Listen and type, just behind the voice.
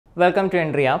Welcome to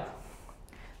Entri app.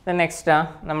 The next we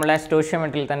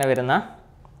stoichiometry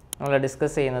we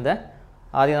discuss the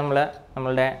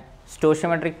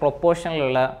stoichiometric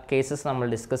proportional cases we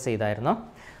discuss. Now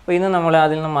we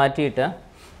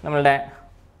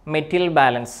material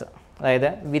balance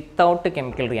without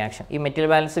chemical reaction. This material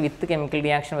balance with chemical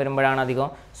reaction is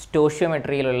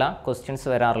stoichiometry questions.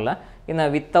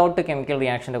 Without chemical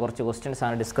reaction questions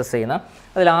are discussed.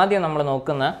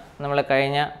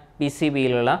 PCB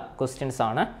questions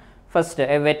are first,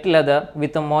 a wet leather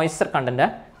with a moisture content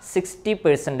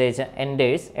 60%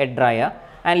 enters a dryer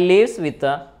and leaves with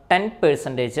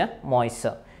 10%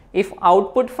 moisture. If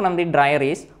output from the dryer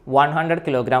is 100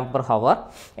 kg per hour,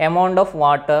 amount of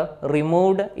water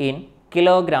removed in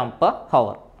kilogram per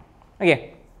hour.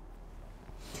 Okay.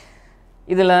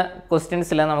 This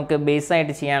questions we base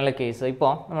case.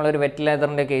 Now, we wet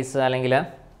leather case.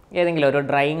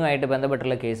 Drying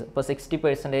case.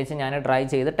 60% I dry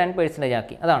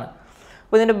 10%.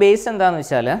 That's the base is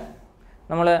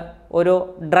we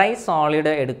dry solid.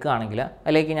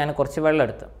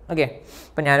 Okay.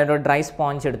 I dry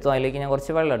sponge.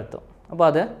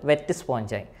 Wet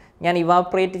sponge. I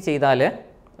evaporate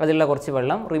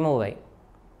remove.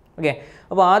 Okay.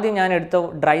 Now,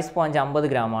 dry sponge 50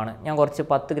 gram. I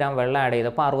 10 gram add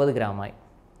 60 gram.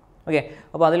 Okay,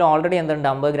 so already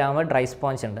 50 gram dry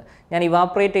sponge. I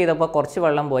evaporate 55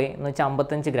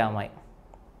 gram.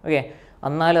 Okay,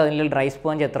 now dry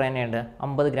sponge 50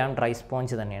 gram dry sponge.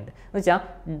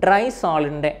 Dry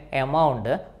solid amount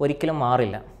is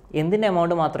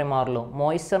amount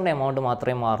moisture amount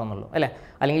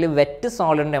wet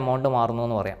solid amount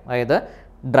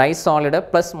dry solid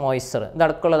plus moisture.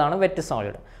 That is wet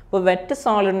solid. So wet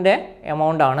solid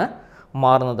amount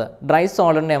dry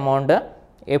solid amount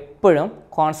എപ്പോഴും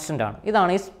constant ആണ്. ഇതാണ്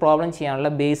ഈ problem ചെയ്യാനുള്ള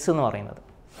base എന്ന് പറയുന്നത്.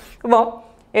 അപ്പോൾ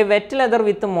a wet leather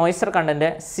with moisture content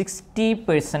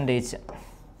 60%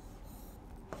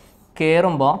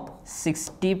 കേറുമ്പോൾ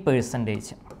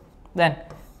 60%, then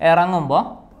ഇറങ്ങുമ്പോൾ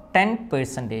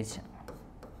 10%.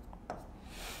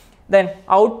 Then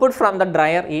output from the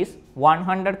dryer is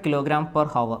 100 kg per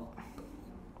hour.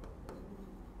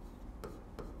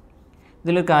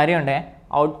 ഇതിലൊരു കാര്യമുണ്ട്.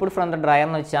 Output from the dryer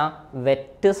is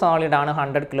wet solid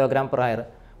 100 kg per hour.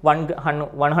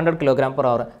 100 kg per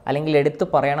hour.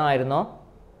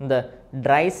 The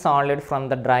dry solid from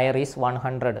the dryer is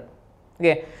 100.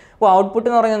 Okay. So output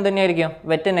is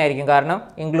wet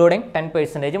including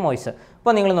 10% moisture.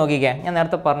 Now you look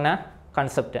at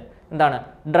concept.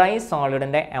 Dry solid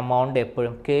amount equal.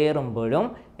 So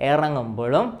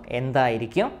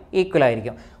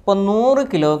 100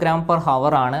 kg per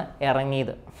hour.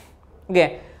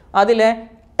 Okay, that is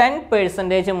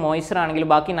 10% moisture and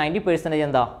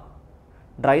 90%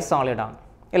 dry solid.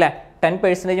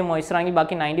 10% moisture and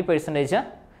 90%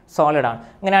 solid.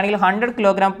 100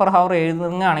 kg per hour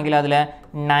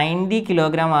 90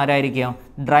 kg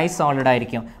dry solid.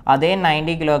 That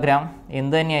 90 kg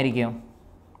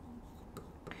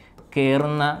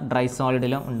dry solid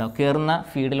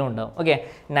feed. Okay,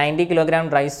 90 kg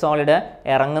dry solid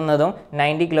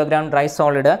 90 kg dry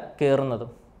solid.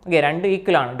 Okay, two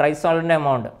equal dry solid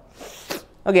amount.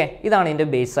 Okay, this is the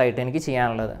base side.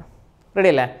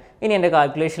 Ready? Now, in the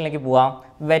calculation,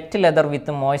 wet leather with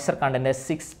moisture content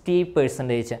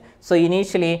 60%. So,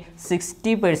 initially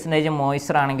 60%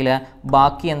 moisture is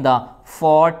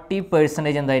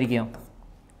 40%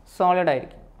 solid.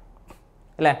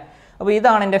 Now, this is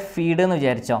the feed.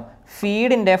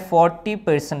 Feed in 40%.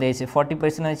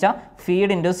 40% feed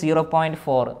into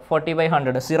 0.4. 40 by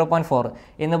 100. 0.4.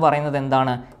 In the parayna then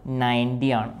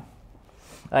 90 on.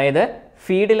 Either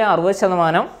feed in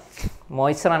 60%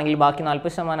 moisture and baki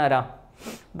 40%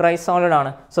 dry solid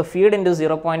on. So feed into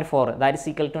 0.4. That is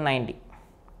equal to 90.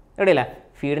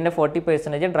 Feed in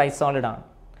 40% dry solid on.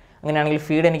 Feed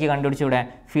feed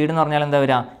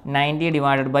 90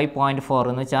 divided by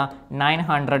 0.4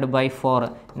 900 by 4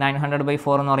 900 by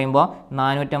 4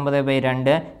 450 by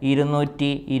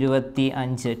 2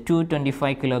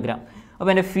 225 kg.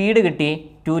 Now feed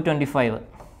 225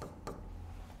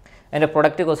 and the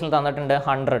product cost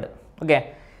 100.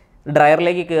 Okay, dryer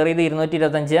like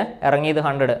 225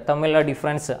 100 തമ്മിലുള്ള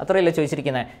difference അത്രയല്ലേ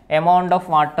ചോദിച്ചിരിക്കുന്നത്. amount of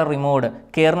water removed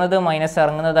കേറുന്നത് minus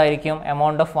ഇറങ്ങുന്നതായിരിക്കും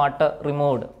amount of water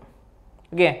removed.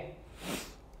 Okay,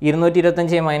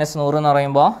 225 minus 100 എന്ന്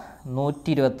പറയുമ്പോൾ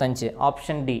 125.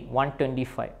 Option D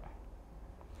 125.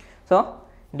 So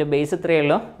ഇതിൻ്റെ base ഇത്രയേ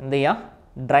ഉള്ളൂ. എന്ത് ചെയ്യുക,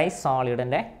 ഡ്രൈ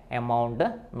സോളിഡിൻ്റെ എമൗണ്ട്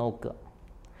നോക്കുക.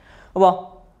 അപ്പോൾ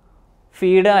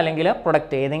ഫീഡ് അല്ലെങ്കിൽ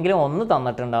പ്രൊഡക്റ്റ് ഏതെങ്കിലും ഒന്ന്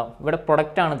തന്നിട്ടുണ്ടാവും. ഇവിടെ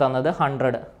പ്രൊഡക്റ്റാണ് തന്നത്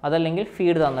 100, അതല്ലെങ്കിൽ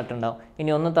ഫീഡ് തന്നിട്ടുണ്ടാവും.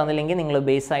 ഇനി ഒന്നും തന്നില്ലെങ്കിൽ നിങ്ങൾ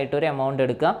ബേസ് ആയിട്ട് ഒരു എമൗണ്ട്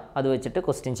എടുക്കുക, അത് വെച്ചിട്ട്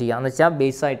ക്വസ്റ്റ്യൻ ചെയ്യുക. എന്ന് വെച്ചാൽ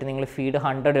ബേസ് ആയിട്ട് നിങ്ങൾ ഫീഡ്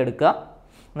 100 എടുക്കുക,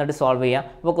 എന്നിട്ട് സോൾവ്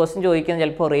ചെയ്യുക. അപ്പോൾ ക്വസ്റ്റ്യൻ ചോദിക്കുന്നത്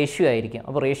ചിലപ്പോൾ റേഷ്യോ ആയിരിക്കും.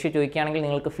 അപ്പോൾ റേഷ്യോ ചോദിക്കുകയാണെങ്കിൽ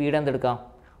നിങ്ങൾക്ക് ഫീഡ് എന്തെടുക്കാം,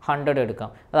 100 എടുക്കാം.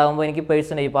 അതാകുമ്പോൾ എനിക്ക്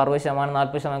പെർസെൻറ്റേജ് ഇപ്പോൾ 60%,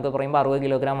 40% ഒക്കെ പറയുമ്പോൾ 60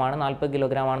 കിലോഗ്രാമാണ്, 40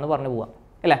 കിലോഗ്രാമാണെന്ന് പറഞ്ഞു പോവാം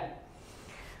അല്ലേ.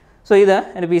 സോ ഇത്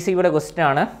എൻ്റെ PCBയുടെ ക്വസ്റ്റ്യൻ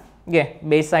ആണ്. ഓക്കെ,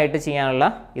 ബേസ് ആയിട്ട് ചെയ്യാനുള്ള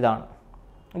ഇതാണ്.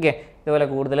 ഓക്കെ, ഇതുപോലെ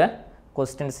കൂടുതൽ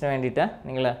ക്വസ്റ്റ്യൻസിന് വേണ്ടിയിട്ട്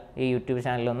നിങ്ങൾ ഈ യൂട്യൂബ്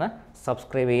ചാനലൊന്ന്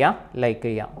സബ്സ്ക്രൈബ് ചെയ്യുക, ലൈക്ക്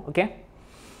ചെയ്യുക. Okay,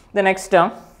 the next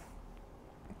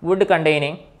wood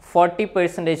containing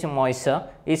 40% moisture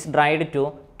is dried to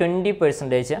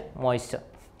 20% moisture.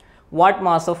 What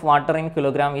mass of water in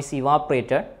kilogram is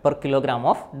evaporated per kilogram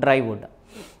of dry wood?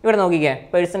 ഇവിടെ നോക്കിക്കേ,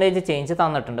 പെർസെൻറ്റേജ് ചേഞ്ച്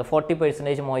തന്നിട്ടുണ്ട്.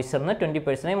 40% മോയ്സ്ചറിന്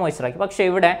 20% മോയ്സ്ചർ ആക്കി. പക്ഷേ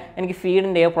ഇവിടെ എനിക്ക്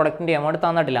ഫീഡിൻ്റെയോ പ്രൊഡക്റ്റിൻ്റെയോ എമൗണ്ട്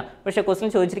തന്നിട്ടില്ല. പക്ഷേ ക്വസ്റ്റ്യൻ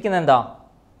ചോദിച്ചിരിക്കുന്നത് എന്താ,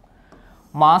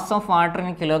 mass of water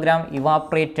in kilogram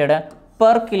ഇവാപ്രേറ്റഡ്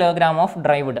per kilogram of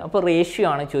dry would. അപ്പോൾ റേഷ്യോ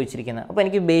ആണ് ചോദിച്ചിരിക്കുന്നത്. അപ്പോൾ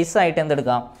എനിക്ക് ബേസ് ആയിട്ട്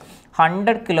എന്തെടുക്കാം,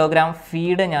 100 കിലോഗ്രാം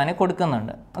ഫീഡ് ഞാൻ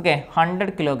കൊടുക്കുന്നുണ്ട്. ഓക്കെ,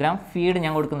 100 കിലോഗ്രാം ഫീഡ്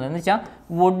ഞാൻ കൊടുക്കുന്നുണ്ട്. എന്ന് വെച്ചാൽ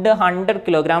വുഡ് 100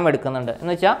 കിലോഗ്രാം എടുക്കുന്നുണ്ട്.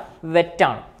 എന്ന് വെച്ചാൽ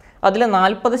വെറ്റാണ്. അതിൽ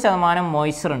 40%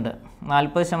 മോയ്സ്ചർ ഉണ്ട്.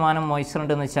 40% മോയ്സ്ചർ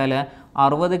ഉണ്ടെന്ന് വെച്ചാൽ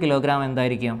 60 കിലോഗ്രാം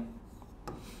എന്തായിരിക്കും,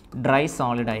 ഡ്രൈ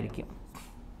സോളിഡ് ആയിരിക്കും.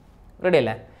 റെഡി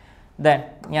അല്ലേ? ദെൻ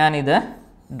ഞാനിത്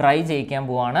ഡ്രൈ ചെയ്യിക്കാൻ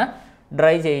പോവാണ്.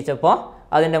 ഡ്രൈ ചെയ്യിച്ചപ്പോൾ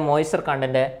അതിൻ്റെ മോയ്സ്ചർ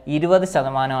കണ്ടൻറ്റ്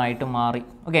 20% മാറി.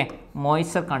 ഓക്കെ,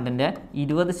 മോയ്സ്ചർ കണ്ടൻറ്റ്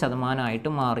 20%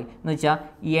 മാറി. എന്ന് വെച്ചാൽ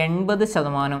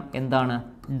 80% എന്താണ്,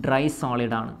 ഡ്രൈ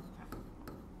സോളിഡാണ്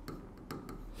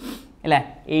അല്ലേ.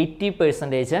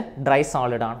 80% ഡ്രൈ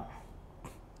സോളിഡാണ്.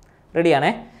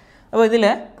 റെഡിയാണേ? അപ്പോൾ ഇതിൽ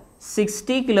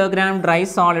 60 kilogram dry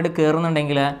solid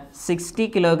കയറുന്നുണ്ടെങ്കിൽ 60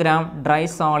 kilogram dry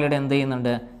solid എന്ത്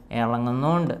ചെയ്യുന്നുണ്ട്,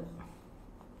 ഇറങ്ങുന്നുണ്ട്.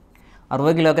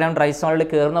 60 കിലോഗ്രാം ഡ്രൈ സോളിഡ്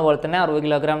കയറുന്ന പോലെ തന്നെ 60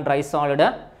 കിലോഗ്രാം ഡ്രൈ സോളിഡ്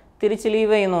തിരിച്ച്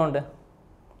ലീവ് ചെയ്യുന്നുണ്ട്.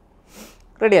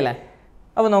 റെഡിയല്ലേ?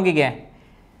 അപ്പോൾ നോക്കിക്കേ,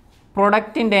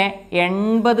 പ്രൊഡക്റ്റിൻ്റെ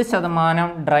 80%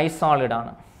 ഡ്രൈ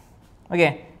സോളിഡാണ്. ഓക്കെ,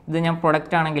 ഇത് ഞാൻ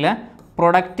പ്രൊഡക്റ്റ് ആണെങ്കിൽ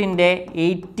പ്രൊഡക്റ്റിൻ്റെ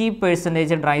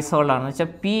 80% ഡ്രൈ സോളിഡാണ്. എന്ന് വെച്ചാൽ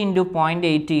P ×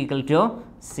 0.8 =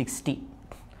 60.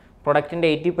 പ്രൊഡക്റ്റിൻ്റെ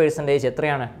 80%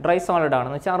 എത്രയാണ്, ഡ്രൈ സോളിഡാണ്.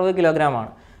 എന്ന് വെച്ചാൽ 60 കിലോഗ്രാം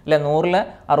ആണ് അല്ലേ. 100ൽ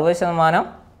 60%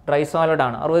 dry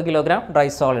സോളിഡാണ്, 60 kilogram dry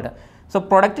solid. So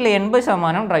പ്രൊഡക്റ്റിൽ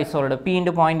 80% dry solid. P ×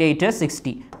 0.8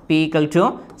 60. P =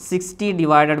 60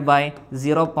 divided by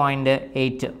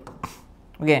 0.8.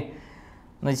 Okay,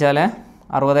 എന്ന് വെച്ചാൽ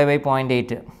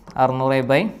 60/0.8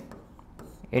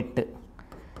 600/8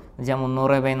 എന്ന് വെച്ചാൽ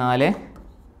 300/4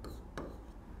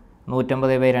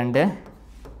 150/2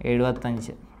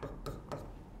 75.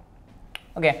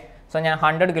 ഓക്കെ, സോ ഞാൻ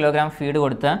 100 കിലോഗ്രാം ഫീഡ്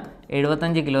കൊടുത്ത്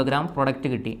 75 കിലോഗ്രാം പ്രൊഡക്റ്റ്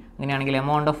കിട്ടി. അങ്ങനെയാണെങ്കിൽ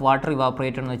എമൗണ്ട് ഓഫ് വാട്ടർ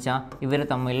ഇവാപ്പറേറ്റഡ് എന്ന് വെച്ചാൽ ഇവർ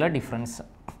തമ്മിലുള്ള ഡിഫറൻസ്.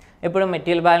 എപ്പോഴും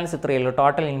മെറ്റീരിയൽ ബാലൻസ് ഇത്രയേ ഉള്ളൂ,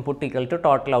 ടോട്ടൽ ഇൻപുട്ട് =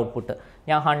 ടോട്ടൽ ഔട്ട്പുട്ട്.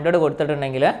 ഞാൻ 100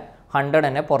 കൊടുത്തിട്ടുണ്ടെങ്കിൽ 100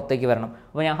 തന്നെ പുറത്തേക്ക് വരണം.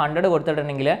 അപ്പോൾ ഞാൻ 100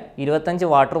 കൊടുത്തിട്ടുണ്ടെങ്കിൽ 25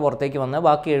 വാട്ടർ പുറത്തേക്ക് വന്ന്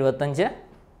ബാക്കി 75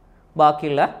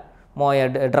 ബാക്കിയുള്ള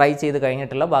ഡ്രൈ ചെയ്ത്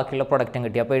കഴിഞ്ഞിട്ടുള്ള ബാക്കിയുള്ള പ്രൊഡക്റ്റും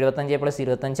കിട്ടി. അപ്പോൾ 75 +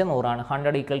 25 100 ആണ്.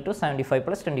 100 =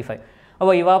 75 + 25.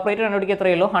 അപ്പോൾ ഇവാപ്പറേറ്റർ കണ്ടുപിടിക്കുക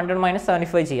എത്രയേ ഉള്ളൂ, 100 -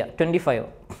 75 ചെയ്യുക, 25.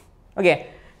 ഓക്കെ,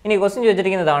 ഇനി question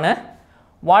ചോദിച്ചിരിക്കുന്നതാണ്,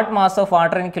 what mass of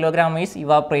water in kilogram is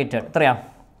evaporated, എത്രയാ,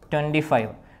 25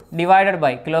 divided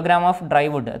by kilogram of dry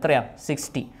would എത്രയാ,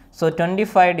 60. So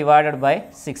 25 divided by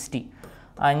 60.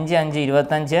 5 5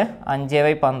 25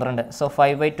 5/12. സോ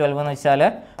 5/12 എന്ന് വെച്ചാൽ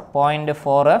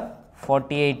 0.4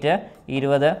 48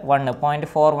 20 1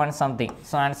 0.41 something.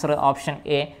 So answer option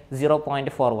A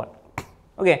 0.41.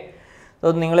 Okay, so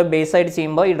നിങ്ങൾ ബേസ് ആയിട്ട്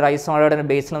ചെയ്യുമ്പോൾ ഈ ഡ്രൈ സോളിഡിൻ്റെ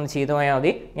ബേസിലൊന്ന് ചെയ്തു പോയാൽ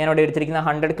മതി. ഞാനിവിടെ എടുത്തിരിക്കുന്ന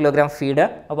 100 കിലോഗ്രാം ഫീഡ്.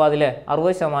 അപ്പോൾ അതിൽ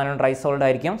 60% ഡ്രൈ സോളിഡ്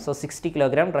ആയിരിക്കും. So 60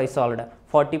 kilogram dry solid.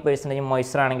 40%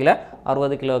 moisture ആണെങ്കിൽ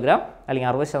 60 കിലോഗ്രാം അല്ലെങ്കിൽ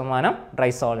 60%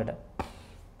 dry solid.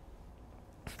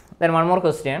 Then one more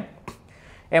question.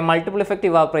 A multiple effect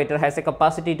evaporator has a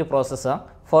capacity to process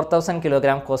 4000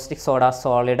 kilogram caustic soda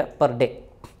solid per day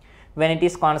when it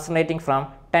is concentrating from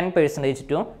 10%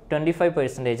 to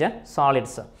 25%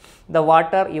 solids. The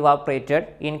water evaporated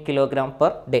in kilogram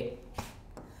per day.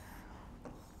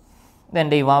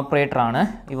 ഇതെൻ്റെ evaporator ആണ്.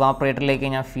 ഇവാപ്പറേറ്ററിലേക്ക്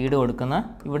ഞാൻ feed കൊടുക്കുന്നു.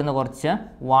 ഇവിടുന്ന് കുറച്ച്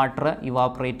water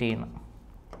evaporate ചെയ്യുന്നു.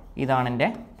 ഇതാണ് എൻ്റെ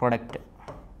product.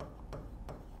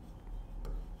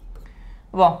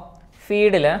 അപ്പോൾ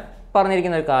ഫീഡിൽ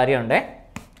പറഞ്ഞിരിക്കുന്ന ഒരു കാര്യമുണ്ട്,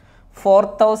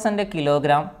 4000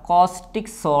 kilogram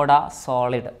caustic soda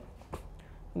solid.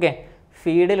 Okay,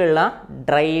 ഫീഡിലുള്ള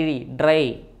dry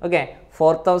okay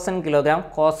 4000 kilogram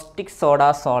caustic soda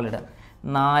solid,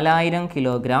 4000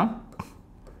 kilogram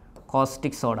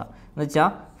caustic soda എന്ന് വെച്ചാൽ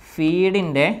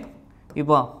ഫീഡിൻ്റെ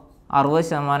ഇപ്പോൾ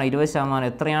 60% 20%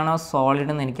 എത്രയാണോ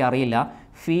സോളിഡ് എന്ന് എനിക്കറിയില്ല.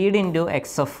 Feed ×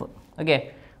 XF. ഓക്കെ,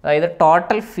 അതായത്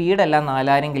ടോട്ടൽ ഫീഡല്ല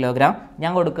 4000 കിലോഗ്രാം,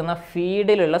 ഞാൻ കൊടുക്കുന്ന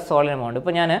ഫീഡിലുള്ള സോളിഡ് എമൗണ്ട്.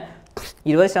 ഇപ്പോൾ ഞാൻ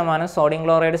 20% സോഡിയം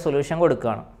ക്ലോറൈഡ് സൊല്യൂഷൻ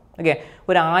കൊടുക്കുകയാണ്. ഓക്കെ,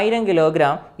 ഒരു 1000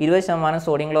 കിലോഗ്രാം 20%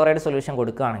 സോഡിയം ക്ലോറൈഡ് സൊല്യൂഷൻ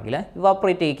കൊടുക്കുകയാണെങ്കിൽ,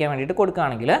 ഇവാപ്പറേറ്റ് ചെയ്യിക്കാൻ വേണ്ടിയിട്ട്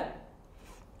കൊടുക്കുകയാണെങ്കിൽ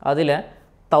അതിൽ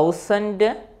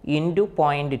 1000 ×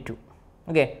 0.2.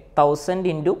 ഓക്കെ, 1000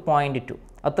 × 0.2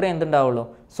 അത്രേ എന്തുണ്ടാവുള്ളൂ,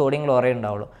 സോഡിയം ക്ലോറൈഡ്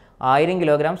ഉണ്ടാവുള്ളൂ. 1000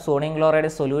 കിലോഗ്രാം സോഡിയം ക്ലോറൈഡ്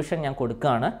സൊല്യൂഷൻ ഞാൻ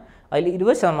കൊടുക്കുകയാണ്, അതിൽ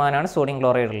 20% സോഡിയം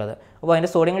ക്ലോറൈഡ് ഉള്ളത്. അപ്പോൾ അതിൻ്റെ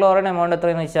സോഡിയം ക്ലോറൈഡ് എമൗണ്ട്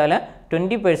എത്രയെന്ന് വെച്ചാൽ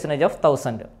 20% ഓഫ്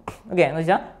 1000. ഓക്കെ, എന്ന്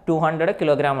വെച്ചാൽ 200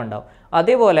 കിലോഗ്രാം ഉണ്ടാവും.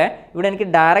 അതേപോലെ ഇവിടെ എനിക്ക്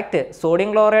ഡയറക്റ്റ് സോഡിയം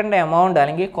ക്ലോറൈഡിൻ്റെ എമൗണ്ട്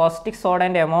അല്ലെങ്കിൽ caustic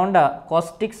സോഡേൻ്റെ amount,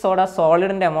 caustic soda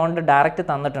സോളിഡിൻ്റെ amount direct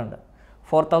തന്നിട്ടുണ്ട്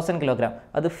 4000 കിലോഗ്രാം.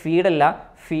 അത് ഫീഡല്ല,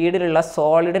 ഫീഡിലുള്ള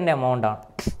സോളിഡിൻ്റെ എമൗണ്ടാണ്.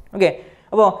 ഓക്കെ,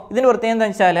 അപ്പോൾ ഇതിൻ്റെ പ്രത്യേകത എന്താ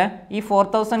വെച്ചാൽ ഈ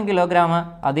 4000 കിലോഗ്രാം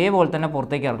അതേപോലെ തന്നെ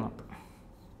പുറത്തേക്ക് ഇറങ്ങും.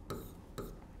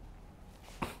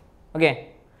 ഓക്കെ,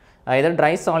 അതായത്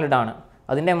ഡ്രൈ സോളിഡാണ്,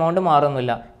 അതിൻ്റെ എമൗണ്ട്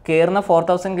മാറുന്നില്ല. കയറുന്ന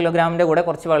 4000 കിലോഗ്രാമിൻ്റെ കൂടെ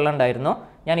കുറച്ച് വെള്ളം ഉണ്ടായിരുന്നു,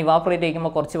 ഞാൻ ഇവാപ്പറേറ്റ്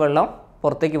ചെയ്യുമ്പോൾ കുറച്ച് വെള്ളം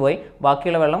പുറത്തേക്ക് പോയി,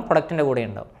 ബാക്കിയുള്ള വെള്ളം പ്രൊഡക്റ്റിൻ്റെ കൂടെ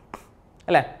ഉണ്ടാവും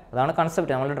അല്ലേ. അതാണ്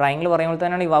കൺസെപ്റ്റ്. നമ്മൾ ഡ്രൈയിങ്ങിൽ പറയുമ്പോൾ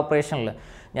തന്നെയാണ് ഇവാപ്പറേഷനിൽ.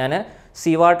 ഞാൻ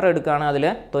സീ വാട്ടർ എടുക്കുകയാണ്, അതിൽ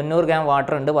 90 ഗ്രാം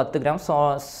വാട്ടർ ഉണ്ട്, 10 ഗ്രാം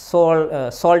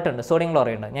സോൾട്ട് ഉണ്ട്, സോഡിയം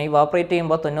ക്ലോറൈഡ് ഉണ്ട്. ഞാൻ ഇവാപ്പറേറ്റ്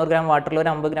ചെയ്യുമ്പോൾ 90 ഗ്രാം വാട്ടറിൽ ഒരു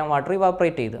 50 ഗ്രാം വാട്ടർ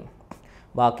ഇവാപ്പറേറ്റ് ചെയ്ത്,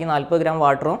 ബാക്കി 40 ഗ്രാം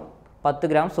വാട്ടറും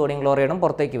 10 ഗ്രാം സോഡിയം ക്ലോറൈഡും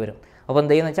പുറത്തേക്ക് വരും. അപ്പോൾ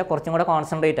എന്ത് ചെയ്യുന്നത് വെച്ചാൽ കുറച്ചും കൂടെ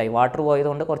കോൺസെൻട്രേറ്റ് ആയി, വാട്ടർ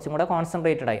പോയതുകൊണ്ട് കുറച്ചും കൂടെ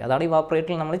കോൺസെൻട്രേറ്റഡ് ആയി. അതാണ്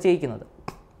ഇവാപ്പറേറ്റിൽ നമ്മൾ ചെയ്യിക്കുന്നത്.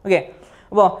 ഓക്കെ,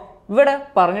 അപ്പോൾ ഇവിടെ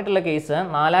പറഞ്ഞിട്ടുള്ള case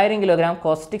 4000 kilogram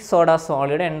caustic soda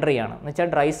solid entry ആണ്, എന്ന് വെച്ചാൽ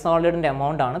ഡ്രൈ സോളിഡിൻ്റെ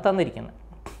എമൗണ്ട് ആണ് തന്നിരിക്കുന്നത്.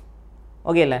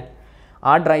 ഓക്കെ അല്ലേ,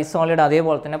 ആ ഡ്രൈ സോളിഡ്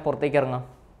അതേപോലെ തന്നെ പുറത്തേക്ക് ഇറങ്ങും.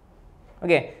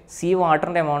 ഓക്കെ, സീ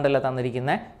വാട്ടറിൻ്റെ എമൗണ്ട് അല്ല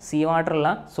തന്നിരിക്കുന്നത്, സീ വാട്ടറുള്ള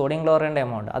സോഡിയം ക്ലോറൈഡിൻ്റെ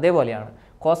എമൗണ്ട് അതേപോലെയാണ്.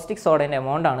 കോസ്റ്റിക് സോഡേൻ്റെ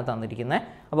എമൗണ്ട് ആണ് തന്നിരിക്കുന്നത്.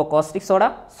 അപ്പോൾ കോസ്റ്റിക് സോഡ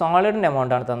സോളിഡിൻ്റെ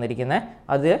എമൗണ്ട് ആണ് തന്നിരിക്കുന്നത്,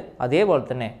 അത് അതേപോലെ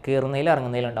തന്നെ കയറുന്നതിൽ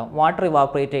ഇറങ്ങുന്നതിലുണ്ടാവും. വാട്ടർ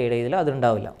ഇവാപ്പറേറ്റ് ചെയ്തതിൽ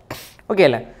അതുണ്ടാവില്ല. ഓക്കെ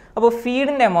അല്ലേ, അപ്പോൾ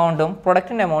ഫീഡിൻ്റെ എമൗണ്ടും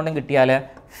പ്രൊഡക്റ്റിൻ്റെ എമൗണ്ടും കിട്ടിയാൽ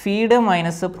ഫീഡ്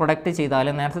മൈനസ് പ്രൊഡക്റ്റ് ചെയ്താൽ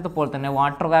നേരത്തെ പോലെ തന്നെ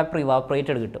വാട്ടർ വാപ്പർ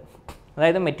ഇവാപ്പറേറ്റഡ് കിട്ടും.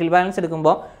 അതായത് മെറ്റീരിയൽ ബാലൻസ്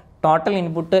എടുക്കുമ്പോൾ total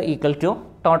input equal to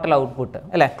total output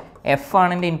അല്ലേ. എഫ്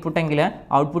ആണ് എൻ്റെ ഇൻപുട്ട് എങ്കിൽ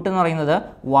ഔട്ട്പുട്ട് എന്ന് പറയുന്നത്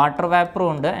വാട്ടർ വാപ്പറും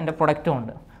ഉണ്ട്, എൻ്റെ പ്രൊഡക്റ്റും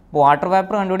ഉണ്ട്. അപ്പോൾ വാട്ടർ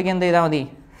വാപ്പർ കണ്ടുപിടിക്കാൻ എന്ത് ചെയ്താൽ മതി,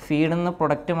 ഫീഡിൽ നിന്ന്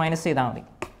പ്രൊഡക്റ്റ് മൈനസ് ചെയ്താൽ മതി.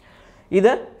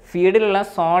 ഇത് ഫീഡിലുള്ള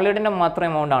സോളിഡിൻ്റെ മാത്രം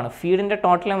എമൗണ്ട് ആണ്, ഫീഡിൻ്റെ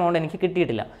ടോട്ടൽ എമൗണ്ട് എനിക്ക്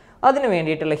കിട്ടിയിട്ടില്ല. അതിന്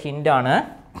വേണ്ടിയിട്ടുള്ള ഹിൻ്റാണ്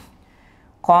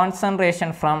കോൺസെൻട്രേഷൻ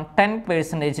ഫ്രം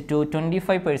 10% to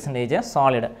 25%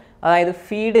 സോളിഡ്. അതായത്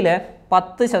ഫീഡിൽ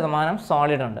 10%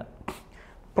 സോളിഡ് ഉണ്ട്,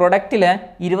 പ്രൊഡക്റ്റിൽ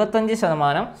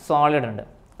 25% സോളിഡ് ഉണ്ട്.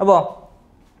 അപ്പോൾ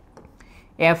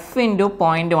എഫ് ഇൻറ്റു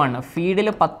 0.1, ഫീഡിൽ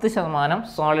 10%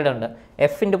 സോളിഡ് ഉണ്ട്,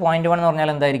 എഫ് ഇൻറ്റു 0.1 എന്ന്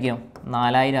പറഞ്ഞാൽ എന്തായിരിക്കും,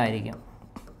 4000 ആയിരിക്കും.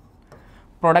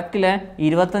 പ്രൊഡക്റ്റിൽ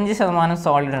 25%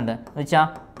 സോളിഡ് ഉണ്ട്, എന്ന് വെച്ചാൽ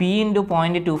പി ഇൻറ്റു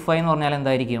 0.25 എന്ന് പറഞ്ഞാൽ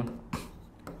എന്തായിരിക്കും,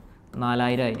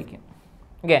 4000 ആയിരിക്കും.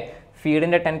 Okay,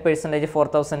 ഫീഡിൻ്റെ 10%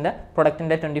 4000,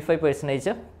 പ്രൊഡക്റ്റിൻ്റെ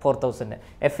 25% 4000,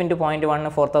 F into 0.1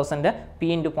 4000, P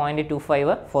into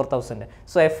 0.25 4000.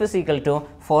 So F is equal to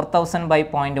 4000 by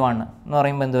 0.1 എന്ന്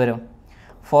പറയുമ്പോൾ എന്ത് വരും,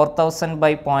 4000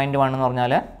 ബൈ 0.1 എന്ന്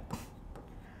പറഞ്ഞാൽ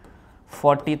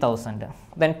 40,000.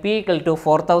 Then P equal to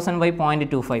 4000 by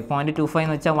 0.25, 0.25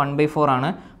 എന്ന് വെച്ചാൽ 1/4 ആണ്.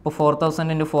 അപ്പോൾ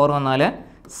 4000 × 4 വന്നാൽ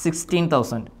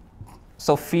 16,000.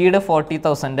 So feed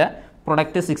 40,000,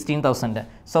 product 16,000.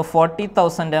 So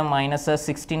 40,000 minus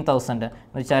 16,000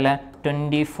 എന്ന് വെച്ചാൽ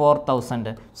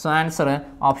 24,000. So answer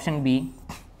option B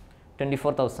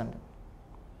 24,000.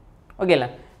 Okay അല്ലേ.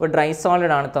 ഇപ്പോൾ ഡ്രൈ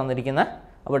സോളിഡ് ആണ് തന്നിരിക്കുന്നത്.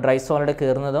 അപ്പോൾ ഡ്രൈ സോളിഡ്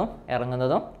കയറുന്നതും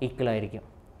ഇറങ്ങുന്നതും ഈക്വൽ ആയിരിക്കും,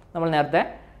 നമ്മൾ നേരത്തെ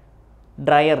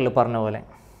ഡ്രയറിൽ പറഞ്ഞ പോലെ.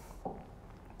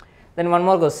 Then one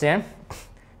more question.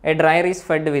 A dryer is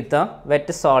fed with a wet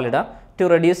solid to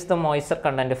reduce the moisture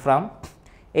content from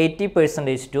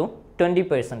 80% to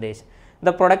 20%.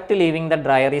 The product leaving the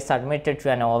dryer is admitted to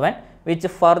an oven which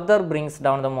further brings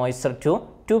down the moisture to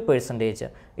 2%.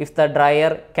 If the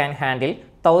dryer can handle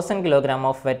 1000 kg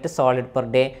of wet solid per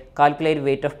day, calculate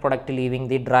weight of product leaving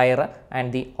the dryer and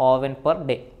the oven per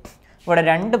day. ഇവിടെ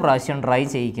 2 പ്രാവശ്യം dry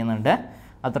ചെയ്യിക്കുന്നുണ്ട്,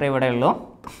 അത്രേ ഇവിടെ ഉള്ളൂ.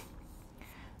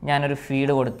 ഞാനൊരു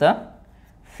feed കൊടുത്ത്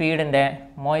ഫീഡിൻ്റെ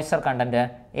moisture content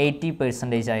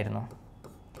 80% ആയിരുന്നു,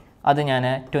 അത് ഞാൻ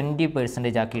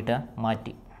 20% ആക്കിയിട്ട്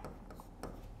മാറ്റി.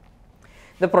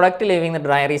 The product leaving the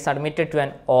dryer is admitted to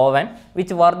an oven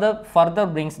which further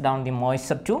brings down the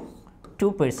moisture to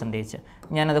 2%.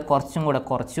 ഞാനത് കുറച്ചും കൂടെ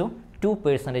കുറച്ചു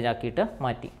 2% ആക്കിയിട്ട്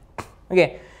മാറ്റി. Okay,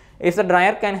 if the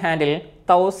dryer can handle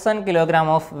 1000 kg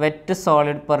of wet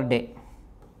solid per day,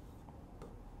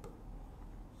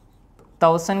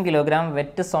 1000 kg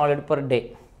wet solid per day,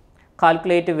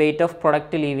 calculate weight of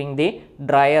product leaving the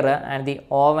dryer and the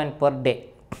oven per day.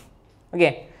 Okay,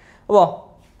 അപ്പോൾ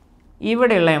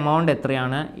ഇവിടെയുള്ള amount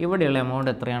എത്രയാണ്, ഇവിടെയുള്ള amount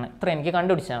എത്രയാണ്, ഇത്ര എനിക്ക്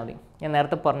കണ്ടുപിടിച്ചാൽ മതി. ഞാൻ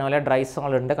നേരത്തെ പറഞ്ഞ പോലെ ഡ്രൈ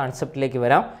സോളിഡിൻ്റെ കൺസെപ്റ്റിലേക്ക്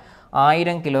വരാം.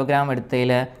 1000 കിലോഗ്രാം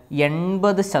എടുത്തതിൽ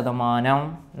 80%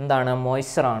 എന്താണ്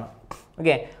മോയ്സ്ചറാണ്.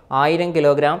 ഓക്കെ, 1000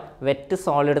 കിലോഗ്രാം വെറ്റ്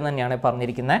സോളിഡ് തന്നെയാണ്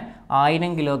പറഞ്ഞിരിക്കുന്നത്.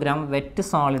 1000 kilogram wet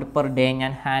solid per day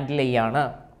ഞാൻ ഹാൻഡിൽ ചെയ്യാണ്.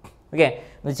 ഓക്കെ,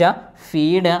 എന്ന് വെച്ചാൽ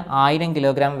ഫീഡ് 1000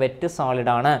 കിലോഗ്രാം വെറ്റ്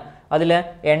സോളിഡാണ്. അതിൽ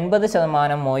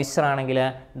 80% മോയ്സ്ചർ ആണെങ്കിൽ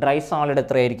ഡ്രൈ സോളിഡ്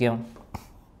എത്രയായിരിക്കും?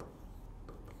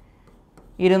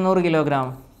 200 കിലോഗ്രാം.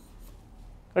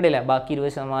 റെഡിയല്ലേ? ബാക്കി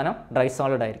 20% ഡ്രൈ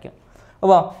സോളിഡ് ആയിരിക്കും.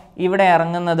 അപ്പോൾ ഇവിടെ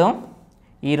ഇറങ്ങുന്നതും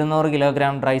 200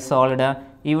 കിലോഗ്രാം ഡ്രൈ സോളിഡ്,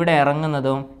 ഇവിടെ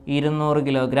ഇറങ്ങുന്നതും 200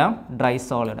 kilogram dry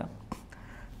solid.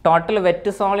 Total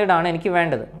wet solid ആണ് എനിക്ക്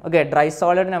വേണ്ടത്. ഓക്കെ, ഡ്രൈ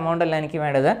സോളിഡിന് എമൗണ്ട് അല്ല എനിക്ക്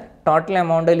വേണ്ടത്, total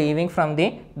amount living from the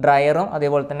ഡ്രയറും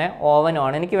അതേപോലെ തന്നെ ഓവനും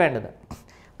ആണ് എനിക്ക് വേണ്ടത്.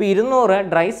 അപ്പോൾ 200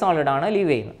 ഡ്രൈ സോളിഡാണ്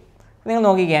ലീവ് ചെയ്യുന്നത്. നിങ്ങൾ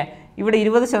നോക്കിക്കേ, ഇവിടെ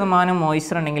 20%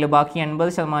 മോയ്സ്ചർ ഉണ്ടെങ്കിൽ ബാക്കി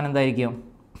 80% എന്തായിരിക്കും?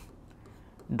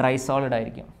 ഡ്രൈ സോളിഡ്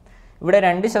ആയിരിക്കും. ഇവിടെ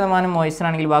 2% മോയ്സ്ചർ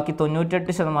ആണെങ്കിൽ ബാക്കി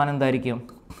 98% എന്തായിരിക്കും?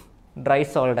 ഡ്രൈ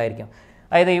സോളിഡ് ആയിരിക്കും.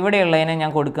 അതായത് ഇവിടെയുള്ളതിനെ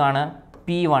ഞാൻ കൊടുക്കുകയാണ്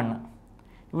P1,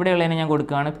 ഇവിടെയുള്ളതിനെ ഞാൻ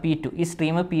കൊടുക്കുകയാണ് P2, ഈ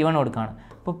സ്ട്രീം P1 കൊടുക്കുകയാണ്.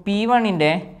 അപ്പോൾ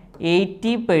P1ൻ്റെ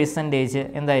 80%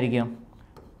 എന്തായിരിക്കും?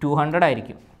 200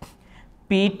 ആയിരിക്കും.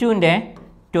 P2ൻ്റെ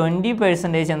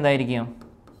 20% എന്തായിരിക്കും?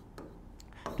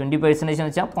 20% എന്ന്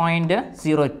വെച്ചാൽ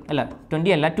 0.0 അല്ല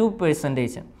 20 അല്ല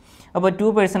 2%. അപ്പോൾ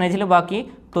 2%ൽ ബാക്കി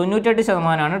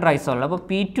 98% ഡ്രൈ സോളിഡ്. അപ്പോൾ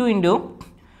P2 ×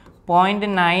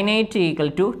 0.98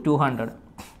 = 200.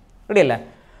 റെഡിയല്ലേ?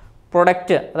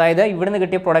 പ്രൊഡക്റ്റ്, അതായത് ഇവിടുന്ന്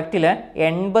കിട്ടിയ പ്രൊഡക്റ്റിൽ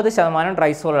 80%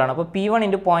 ഡ്രൈ സോളിഡാണ്. അപ്പോൾ P1 ×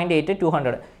 0.8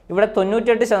 200. ഇവിടെ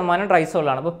 98% ഡ്രൈ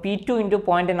സോളിഡാണ്. അപ്പോൾ P2 ×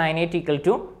 0.98 =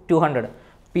 200.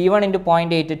 P1 ×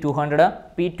 0.8 200,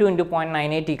 P2 ×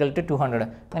 0.98 = 200.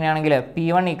 അങ്ങനെയാണെങ്കിൽ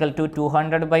P1 =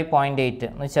 200/0.8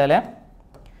 എന്ന് വെച്ചാൽ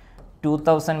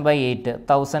 2000/8,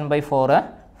 1000/4,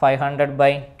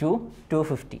 500/2,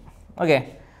 250. ഓക്കെ,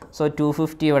 സോ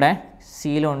 250 ഇവിടെ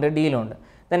സിയിലുണ്ട് ഡിയിലുണ്ട്.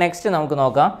 നെക്സ്റ്റ് നമുക്ക്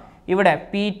നോക്കാം. ഇവിടെ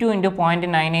P2 ×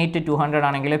 0.98 200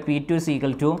 ആണെങ്കിൽ P2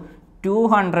 =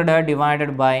 200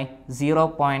 ഡിവൈഡഡ് ബൈ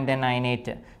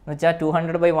 0.98 എന്ന് വെച്ചാൽ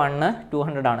 200/1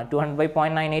 200 ആണ്.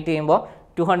 200/0.98 ചെയ്യുമ്പോൾ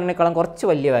 200-നേക്കാളും കുറച്ച്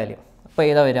വലിയ വാല്യൂ. അപ്പോൾ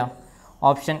ഏതാ വരിക?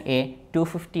 Option A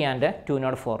 250 and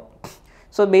 204.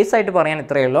 So base ആയിട്ട് പറയാൻ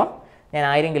ഇത്രയേ ഉള്ളൂ. ഞാൻ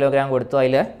 1000 കിലോഗ്രാം കൊടുത്തു,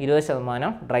 അതിൽ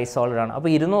 20% ഡ്രൈ സോളിഡാണ്. അപ്പോൾ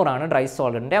 200 ഡ്രൈ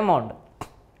സോളിഡിൻ്റെ എമൗണ്ട്.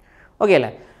 ഓക്കെ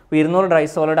അല്ലേ? അപ്പോൾ 200 ഡ്രൈ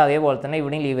സോളിഡ് അതേപോലെ തന്നെ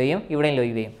ഇവിടെയും ലീവ് ചെയ്യും, ഇവിടെയും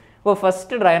ലീവ് ചെയ്യും. അപ്പോൾ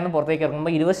ഫസ്റ്റ് ഡ്രയറിന് പുറത്തേക്ക്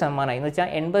ഇറങ്ങുമ്പോൾ 20% എന്ന് വെച്ചാൽ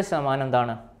 80%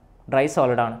 എന്താണ്? ഡ്രൈ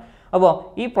സോളിഡാണ്. അപ്പോൾ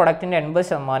ഈ പ്രൊഡക്റ്റിൻ്റെ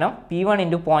 80% P1 ×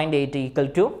 0.8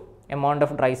 = amount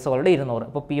of dry solid 200.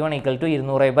 അപ്പോൾ P1 =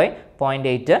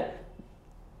 200/0.8,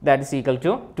 that is equal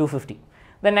to 250.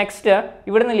 Next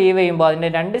ഇവിടുന്ന് ലീവ് ചെയ്യുമ്പോൾ അതിൻ്റെ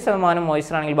 2%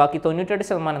 മോയ്സ്ചർ ആണെങ്കിൽ ബാക്കി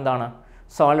 98% എന്താണ്?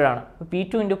 സോളിഡാണ്.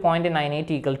 P2 ×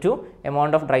 0.98 =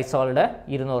 amount of dry solid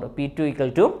 200. P2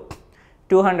 =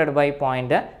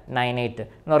 200/0.98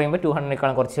 എന്ന് പറയുമ്പോൾ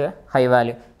 200-നേക്കാളും കുറച്ച് high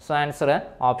value. So answer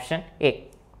option A.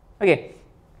 Okay,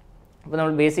 അപ്പോൾ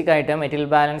നമ്മൾ ബേസിക്കായിട്ട് മെറ്റീരിയൽ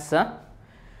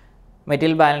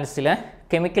ബാലൻസിൽ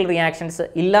കെമിക്കൽ റിയാക്ഷൻസ്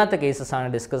ഇല്ലാത്ത കേസസ് ആണ്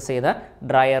ഡിസ്കസ് ചെയ്ത.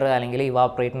 ഡ്രയർ അല്ലെങ്കിൽ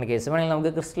ഇവാപ്പറേറ്ററിൻ്റെ കേസ് വേണമെങ്കിൽ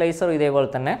നമുക്ക് ക്രിസ്റ്റലൈസർ ഇതേപോലെ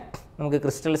തന്നെ നമുക്ക്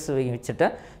ക്രിസ്റ്റൽസ് വെച്ചിട്ട്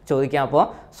ചോദിക്കാം. അപ്പോൾ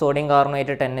സോഡിയം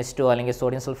കാർബണേറ്റ് 10H2 അല്ലെങ്കിൽ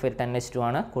സോഡിയം സൾഫേറ്റ് 10H2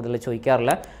 ആണ് കൂടുതൽ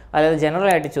ചോദിക്കാറുള്ളത്. അതായത്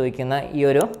ജനറലായിട്ട് ചോദിക്കുന്ന ഈ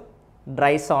ഒരു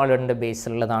ഡ്രൈ സോളിഡിൻ്റെ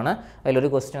ബേസിലുള്ളതാണ്. അതിലൊരു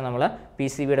ക്വസ്റ്റ്യൻ നമ്മൾ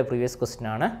PCBയുടെ പ്രീവിയസ് ക്വസ്റ്റ്യൻ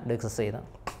ആണ് ഡിസ്കസ് ചെയ്തത്.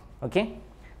 Okay,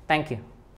 thank you.